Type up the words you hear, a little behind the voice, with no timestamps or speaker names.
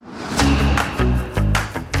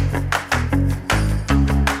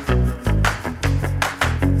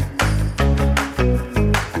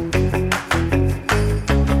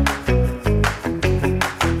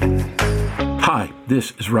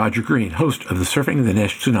This is Roger Green, host of the Surfing the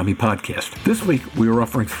NASH Tsunami podcast. This week, we are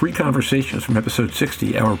offering 3 conversations from episode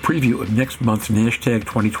 60, our preview of next month's NASHTAG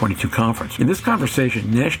 2022 conference. In this conversation,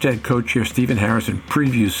 NASHTAG co-chair Stephen Harrison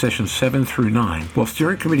previews sessions 7 through 9, while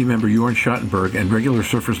steering committee member Jorn Schattenberg and regular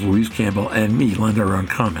surfers Louise Campbell and me lend our own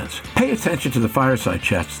comments. Pay attention to the fireside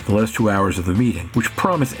chats the last 2 hours of the meeting, which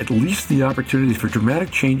promise at least the opportunity for dramatic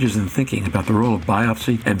changes in thinking about the role of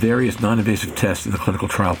biopsy and various non-invasive tests in the clinical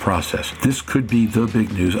trial process. This could be the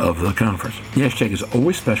big news of the conference. NASHTAG is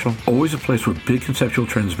always special, always a place where big conceptual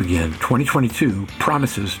trends begin. 2022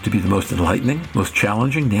 promises to be the most enlightening, most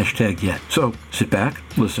challenging NASHTAG yet. So sit back,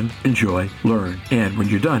 listen, enjoy, learn, and when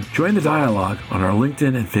you're done, join the dialogue on our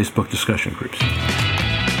LinkedIn and Facebook discussion groups.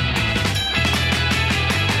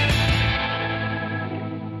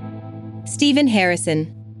 Stephen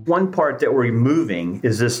Harrison. One part that we're removing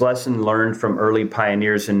is this lesson learned from early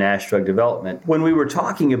pioneers in NASH drug development. When we were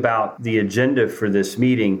talking about the agenda for this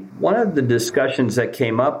meeting, one of the discussions that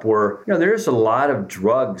came up were, there's a lot of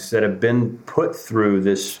drugs that have been put through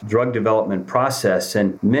this drug development process,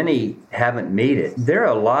 and many haven't made it. There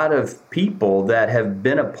are a lot of people that have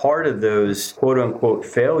been a part of those quote-unquote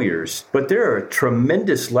failures, but there are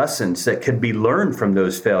tremendous lessons that could be learned from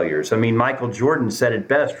those failures. I mean, Michael Jordan said it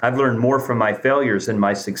best, I've learned more from my failures than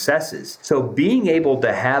my successes. So being able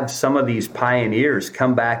to have some of these pioneers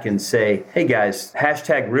come back and say, hey guys,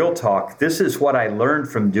 #real talk, this is what I learned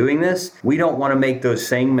from doing this. We don't want to make those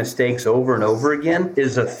same mistakes over and over again,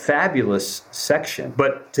 is a fabulous section.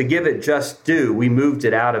 But to give it just due, we moved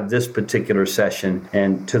it out of this particular session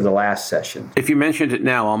and to the last session. If you mentioned it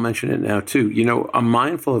now, I'll mention it now too. I'm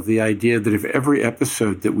mindful of the idea that if every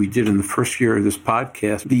episode that we did in the first year of this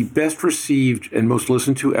podcast, the best received and most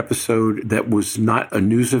listened to episode that was not a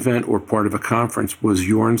news event or part of a conference was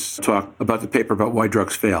Jorn's talk about the paper about why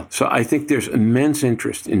drugs fail. So I think there's immense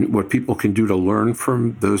interest in what people can do to learn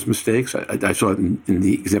from those mistakes. I saw it in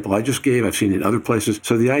the example I just gave. I've seen it in other places.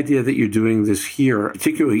 So the idea that you're doing this here,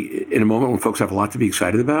 particularly in a moment when folks have a lot to be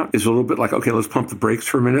excited about, is a little bit like, okay, let's pump the brakes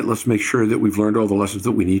for a minute. Let's make sure that we've learned all the lessons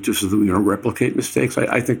that we need to so that we don't replicate mistakes.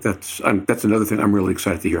 I think that's another thing I'm really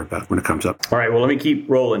excited to hear about when it comes up. All right, well, let me keep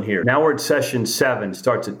rolling here. Now we're at session 7,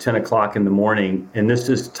 starts at 10 o'clock in the morning, and this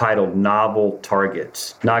is titled Novel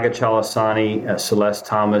Targets. Naga Chalasani, Celeste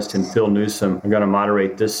Thomas, and Phil Newsom are going to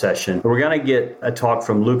moderate this session. We're going to get a talk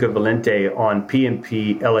from Luca Valente on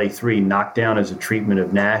PNP LA3, knockdown as a treatment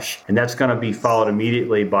of NASH, and that's going to be followed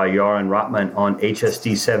immediately by Yaron Rotman on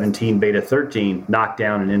HSD17 beta 13,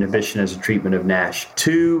 knockdown and inhibition as a treatment of NASH.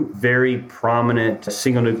 2 very prominent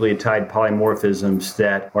single nucleotide polymorphisms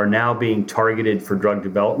that are now being targeted for drug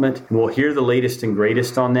development. And we'll hear the latest and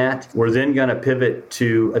greatest on that. We're then going to pivot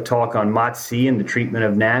to a talk on MOTS-c in the treatment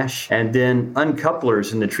of NASH, and then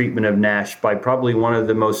uncouplers in the treatment of NASH by probably one of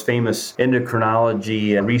the most famous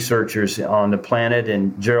endocrinology researchers on the planet,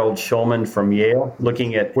 and Gerald Shulman from Yale,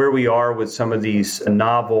 looking at where we are with some of these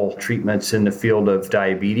novel treatments in the field of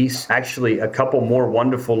diabetes. Actually, a couple more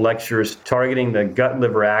wonderful lectures targeting the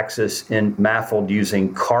gut-liver axis in MAFLD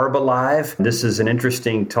using CarbAlive. This is an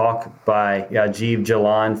interesting talk by Yajiv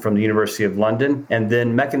Jalan from the University of London. And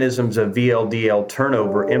then mechanisms of VLDL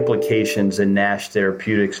turnover implications in NASH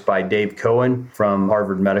therapeutics by Dave Cohen from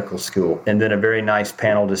Harvard Medical School. And then a very nice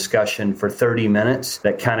panel discussion for 30 minutes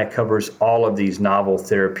that kind of covers all of these novel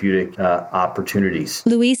therapeutic opportunities.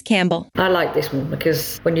 Louise Campbell. I like this one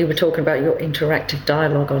because when you were talking about your interactive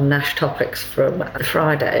dialogue on NASH topics from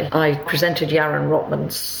Friday, I presented Yaron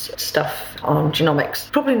Rotman's stuff on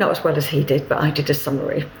genomics. Probably not as well as he did, but I did a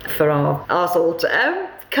summary for our thoughts.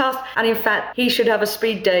 Cast, and in fact, he should have a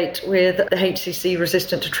speed date with the HCC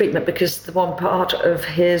resistant to treatment, because the one part of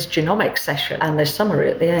his genomics session and the summary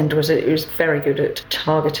at the end was it was very good at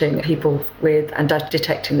targeting people with and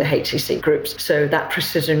detecting the HCC groups. So that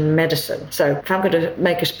precision medicine. So if I'm going to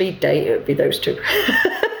make a speed date, it would be those 2.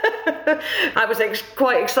 I was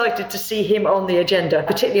quite excited to see him on the agenda,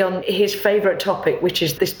 particularly on his favourite topic, which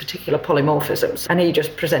is this particular polymorphisms. And he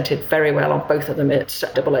just presented very well on both of them at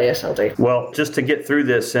AASLD. Well, just to get through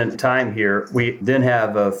this in time here, we then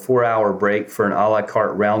have a 4-hour break for an a la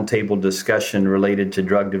carte roundtable discussion related to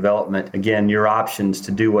drug development. Again, your options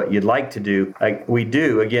to do what you'd like to do. We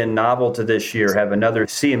do, again, novel to this year, have another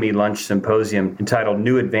CME lunch symposium entitled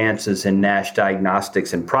New Advances in NASH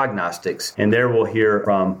Diagnostics and Prognostics. And there we'll hear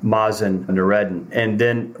from Maz Naraden. And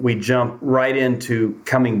then we jump right into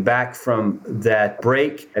coming back from that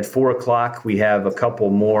break. At 4 o'clock, we have a couple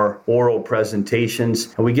more oral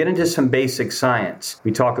presentations, and we get into some basic science.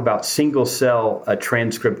 We talk about single-cell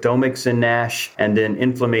transcriptomics in NASH, and then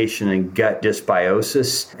inflammation and gut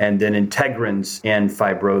dysbiosis, and then integrins and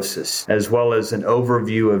fibrosis, as well as an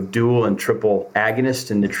overview of dual and triple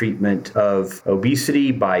agonists in the treatment of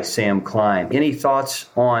obesity by Sam Klein. Any thoughts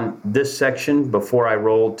on this section before I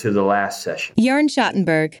roll to the last session? Jörn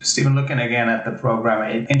Schattenberg. Stephen, looking again at the program,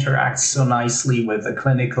 it interacts so nicely with the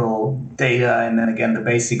clinical data and then again the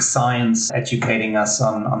basic science, educating us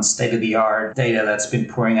on state-of-the-art data that's been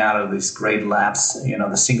pouring out of these great labs.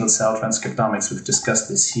 The single-cell transcriptomics, we've discussed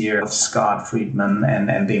this here, of Scott Friedman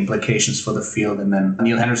and the implications for the field. And then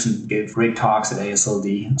Neil Henderson gave great talks at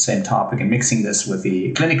AASLD, same topic, and mixing this with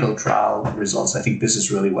the clinical trial results. I think this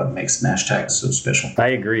is really what makes NASH-TAG so special. I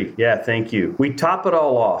agree. Yeah, thank you. We top it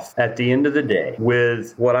all off at the end of the day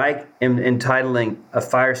with what I am entitling a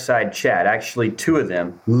fireside chat. Actually, two of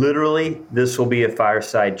them. Literally, this will be a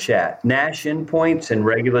fireside chat. NASH endpoints and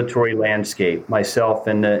regulatory landscape. Myself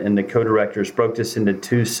and the co-directors broke this into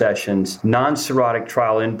two sessions. Non-cirrhotic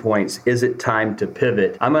trial endpoints. Is it time to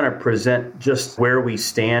pivot? I'm going to present just where we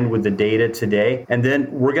stand with the data today, and then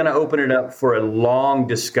we're going to open it up for a long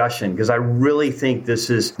discussion, because I really think this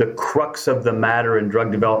is the crux of the matter in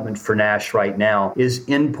drug development for NASH right now, is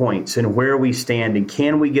endpoints and where we stand, and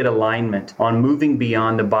can we get alignment on moving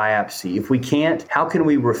beyond the biopsy? If we can't, how can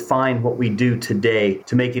we refine what we do today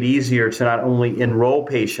to make it easier to not only enroll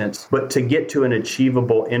patients, but to get to an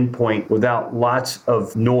achievable endpoint without lots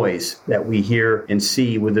of noise that we hear and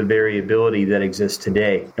see with the variability that exists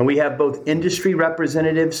today? And we have both industry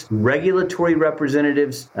representatives, regulatory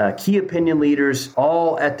representatives, key opinion leaders,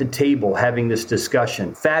 all at the table having this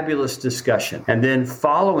discussion. Fabulous discussion. And then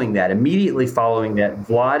immediately following that,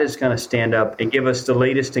 Vlad is going to stand up and give us the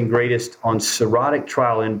latest and greatest on cirrhotic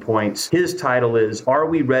trial endpoints. His title is, Are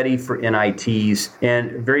We Ready for NITs?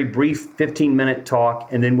 And a very brief 15-minute talk,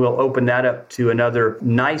 and then we'll open that up to another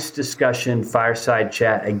nice discussion, fireside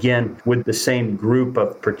chat, again, with the same group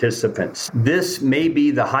of participants. This may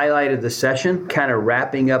be the highlight of the session, kind of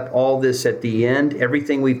wrapping up all this at the end.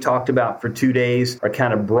 Everything we've talked about for 2 days are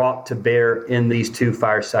kind of brought to bear in these two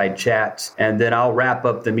fireside chats. And then I'll wrap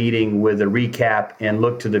up the meeting with a recap and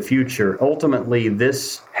look to the future. Ultimately,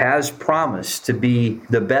 this has promised to be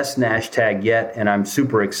the best NASH-TAG yet, and I'm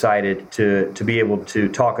super excited to be able to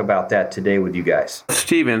talk about that today with you guys.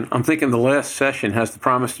 Stephen, I'm thinking the last session has the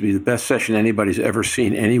promise to be the best session anybody's ever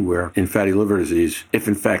seen anywhere in fatty liver disease, if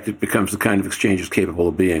in fact it becomes the kind of exchange it's capable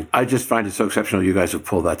of being. I just find it so exceptional you guys have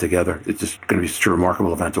pulled that together. It's just going to be such a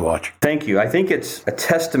remarkable event to watch. Thank you. I think it's a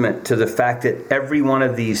testament to the fact that every one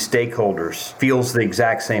of these stakeholders feels the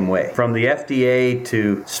exact same way, from the FDA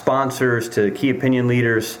to sponsors to key opinion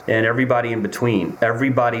leaders and everybody in between.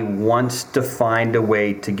 Everybody wants to find a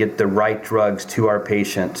way to get the right drugs to our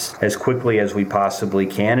patients as quickly as we possibly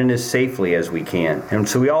can and as safely as we can. And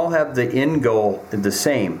so we all have the end goal the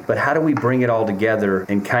same, but how do we bring it all together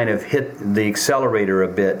and kind of hit the accelerator a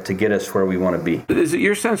bit to get us where we want to be? Is it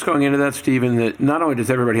your sense going into that, Stephen, that not only does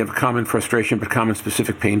everybody have a common frustration, but common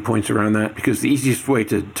specific pain points around that? Because the easiest way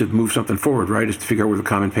to move something forward, right, is to figure out where the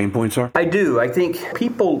common pain points are? I do. I think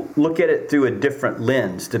people look at it through a different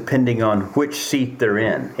lens depending on which seat they're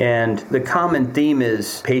in. And the common theme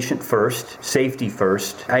is patient first, safety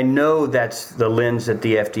first. I know that's the lens that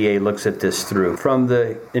the FDA looks at this through. From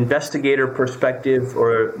the investigator perspective,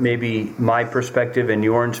 or maybe my perspective and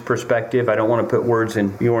Jörn's perspective, I don't want to put words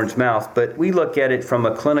in Jörn's mouth, but we look at it from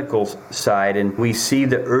a clinical side and we see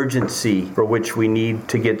the urgency for which we need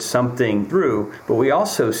to get something through, but we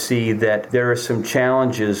also see that there are some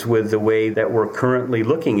challenges with the way that we're currently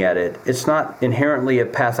looking at it. It's not inherently a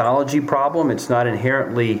pathology problem. It's not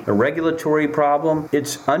inherently a regulatory problem.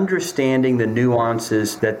 It's understanding the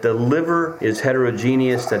nuances that the liver is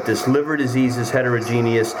heterogeneous, that this liver disease is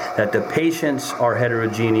heterogeneous, that the patients are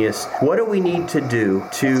heterogeneous. What do we need to do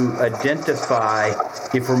to identify,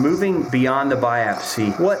 if we're moving beyond the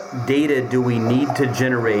biopsy, what data do we need to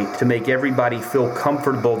generate to make everybody feel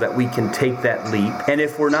comfortable that we can take that leap? And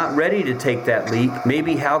if we're not ready to take that leap,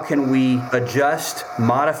 maybe how can we adjust,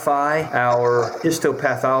 modify our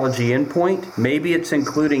histopathology endpoint. Maybe it's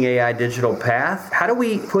including AI digital path. How do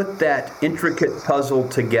we put that intricate puzzle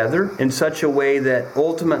together in such a way that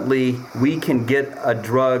ultimately we can get a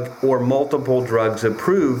drug or multiple drugs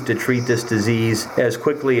approved to treat this disease as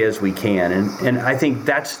quickly as we can? And I think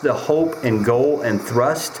that's the hope and goal and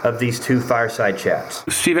thrust of these two fireside chats.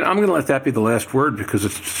 Stephen, I'm going to let that be the last word because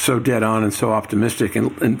it's so dead on and so optimistic.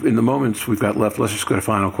 And in the moments we've got left, let's just go to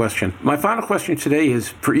final question. My final question today is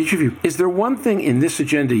for each of you. Is there one thing in this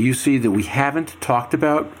agenda you see that we haven't talked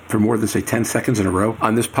about for more than, say, 10 seconds in a row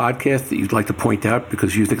on this podcast that you'd like to point out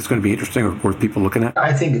because you think it's going to be interesting or worth people looking at?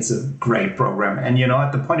 I think it's a great program. And,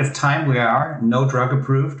 at the point of time we are, no drug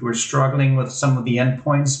approved. We're struggling with some of the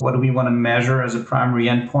endpoints. What do we want to measure as a primary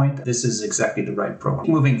endpoint? This is exactly the right program.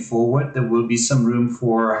 Moving forward, there will be some room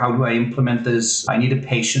for how do I implement this? I need a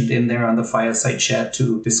patient in there on the fireside chat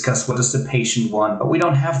to discuss what does the patient want. But we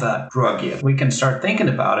don't have that drug yet. We can start thinking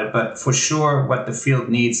about it, but for sure what the field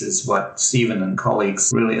needs is what Stephen and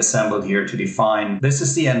colleagues really assembled here to define. This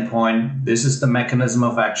is the endpoint. This is the mechanism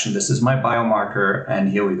of action. This is my biomarker, and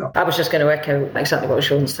here we go. I was just going to echo exactly what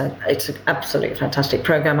Sean said. It's an absolutely fantastic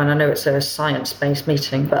program, and I know it's a science-based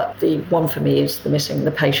meeting, but the one for me is the missing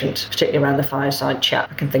the patient, particularly around the fireside chat.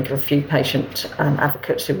 I can think of a few patient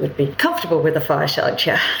advocates who would be comfortable with a fireside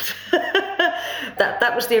chat.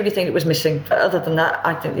 That was the only thing that was missing. But other than that,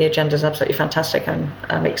 I think the agenda is absolutely fantastic.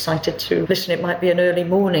 I'm excited to listen. It might be an early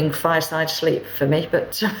morning fireside sleep for me,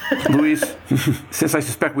 but... Louise, since I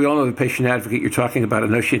suspect we all know the patient advocate you're talking about, I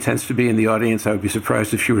know she tends to be in the audience. I would be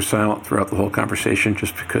surprised if she were silent throughout the whole conversation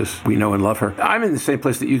just because we know and love her. I'm in the same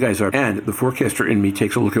place that you guys are, and the forecaster in me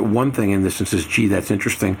takes a look at one thing in this and says, gee, that's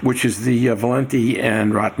interesting, which is the Valenti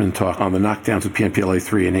and Rotman talk on the knockdowns of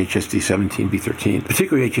PNPLA3 and HSD17B13,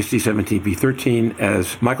 particularly HSD17B13,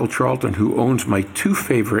 as Michael Charlton, who owns my two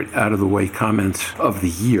favorite out-of-the-way comments of the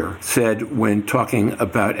year, said when talking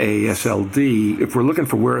about AASLD, if we're looking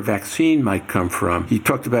for where a vaccine might come from, he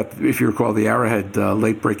talked about, if you recall, the Arrowhead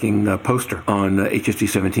late-breaking poster on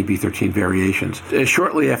HSD17B13 variations.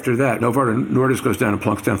 Shortly after that, Novo Nordisk goes down and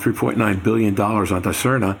plunks down $3.9 billion on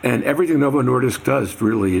Dicerna, and everything Novo Nordisk does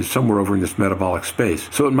really is somewhere over in this metabolic space.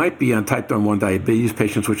 So it might be on type 1 diabetes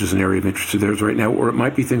patients, which is an area of interest of theirs right now, or it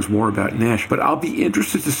might be things more about NASH. But I'll be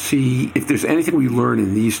interested to see if there's anything we learn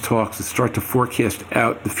in these talks that start to forecast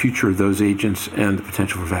out the future of those agents and the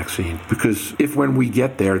potential for vaccine. Because if when we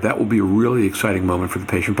get there, that will be a really exciting moment for the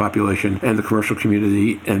patient population and the commercial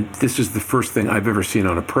community. And this is the first thing I've ever seen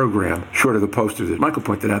on a program, short of the poster that Michael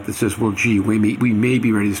pointed out that says, well, gee, we may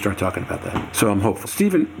be ready to start talking about that. So I'm hopeful.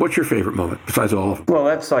 Stephen, what's your favorite moment besides all of them? Well,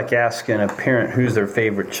 that's like asking a parent who's their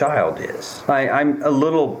favorite child is. I'm a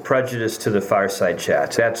little prejudiced to the fireside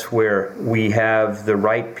chats. That's where we have the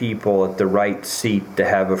right people at the right seat to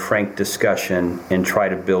have a frank discussion and try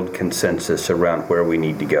to build consensus around where we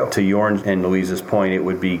need to go. To Jorn and Louise's point, it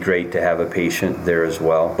would be great to have a patient there as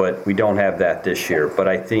well, but we don't have that this year. But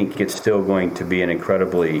I think it's still going to be an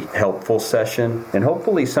incredibly helpful session and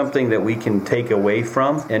hopefully something that we can take away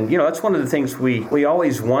from. And, that's one of the things we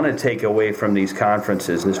always want to take away from these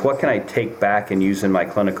conferences is what can I take back and use in my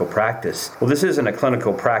clinical practice? Well, this isn't a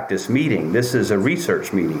clinical practice meeting. This is a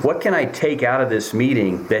research meeting. What can I take out of this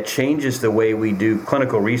meeting that changes the way we do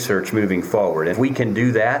clinical research moving forward? If we can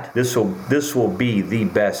do that, this will be the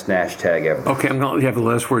best NASH tag ever. Okay, I'm going to let you have the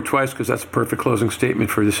last word twice because that's a perfect closing statement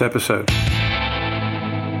for this episode.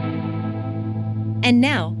 And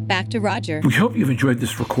now, back to Roger. We hope you've enjoyed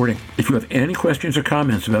this recording. If you have any questions or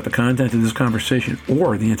comments about the content of this conversation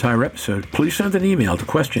or the entire episode, please send an email to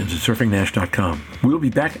questions@surfingnash.com. We'll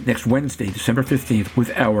be back next Wednesday, December 15th,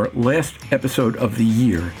 with our last episode of the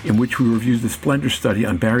year, in which we review the Splendor study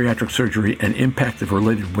on bariatric surgery and impact of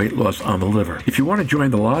related weight loss on the liver. If you want to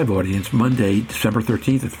join the live audience Monday, December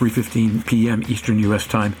 13th at 3:15 p.m. Eastern U.S.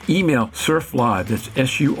 time, email surflive, that's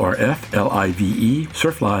SURFLIVE,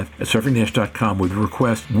 surflive@surfingnash.com with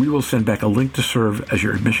request. We will send back a link to serve as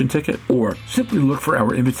your admission ticket, or simply look for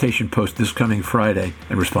our invitation post this coming Friday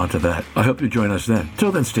and respond to that. I hope you join us then.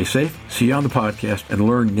 Till then, stay safe, see you on the podcast, and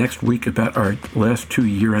learn next week about our last 2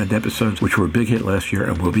 year-end episodes, which were a big hit last year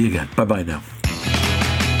and will be again. Bye-bye now.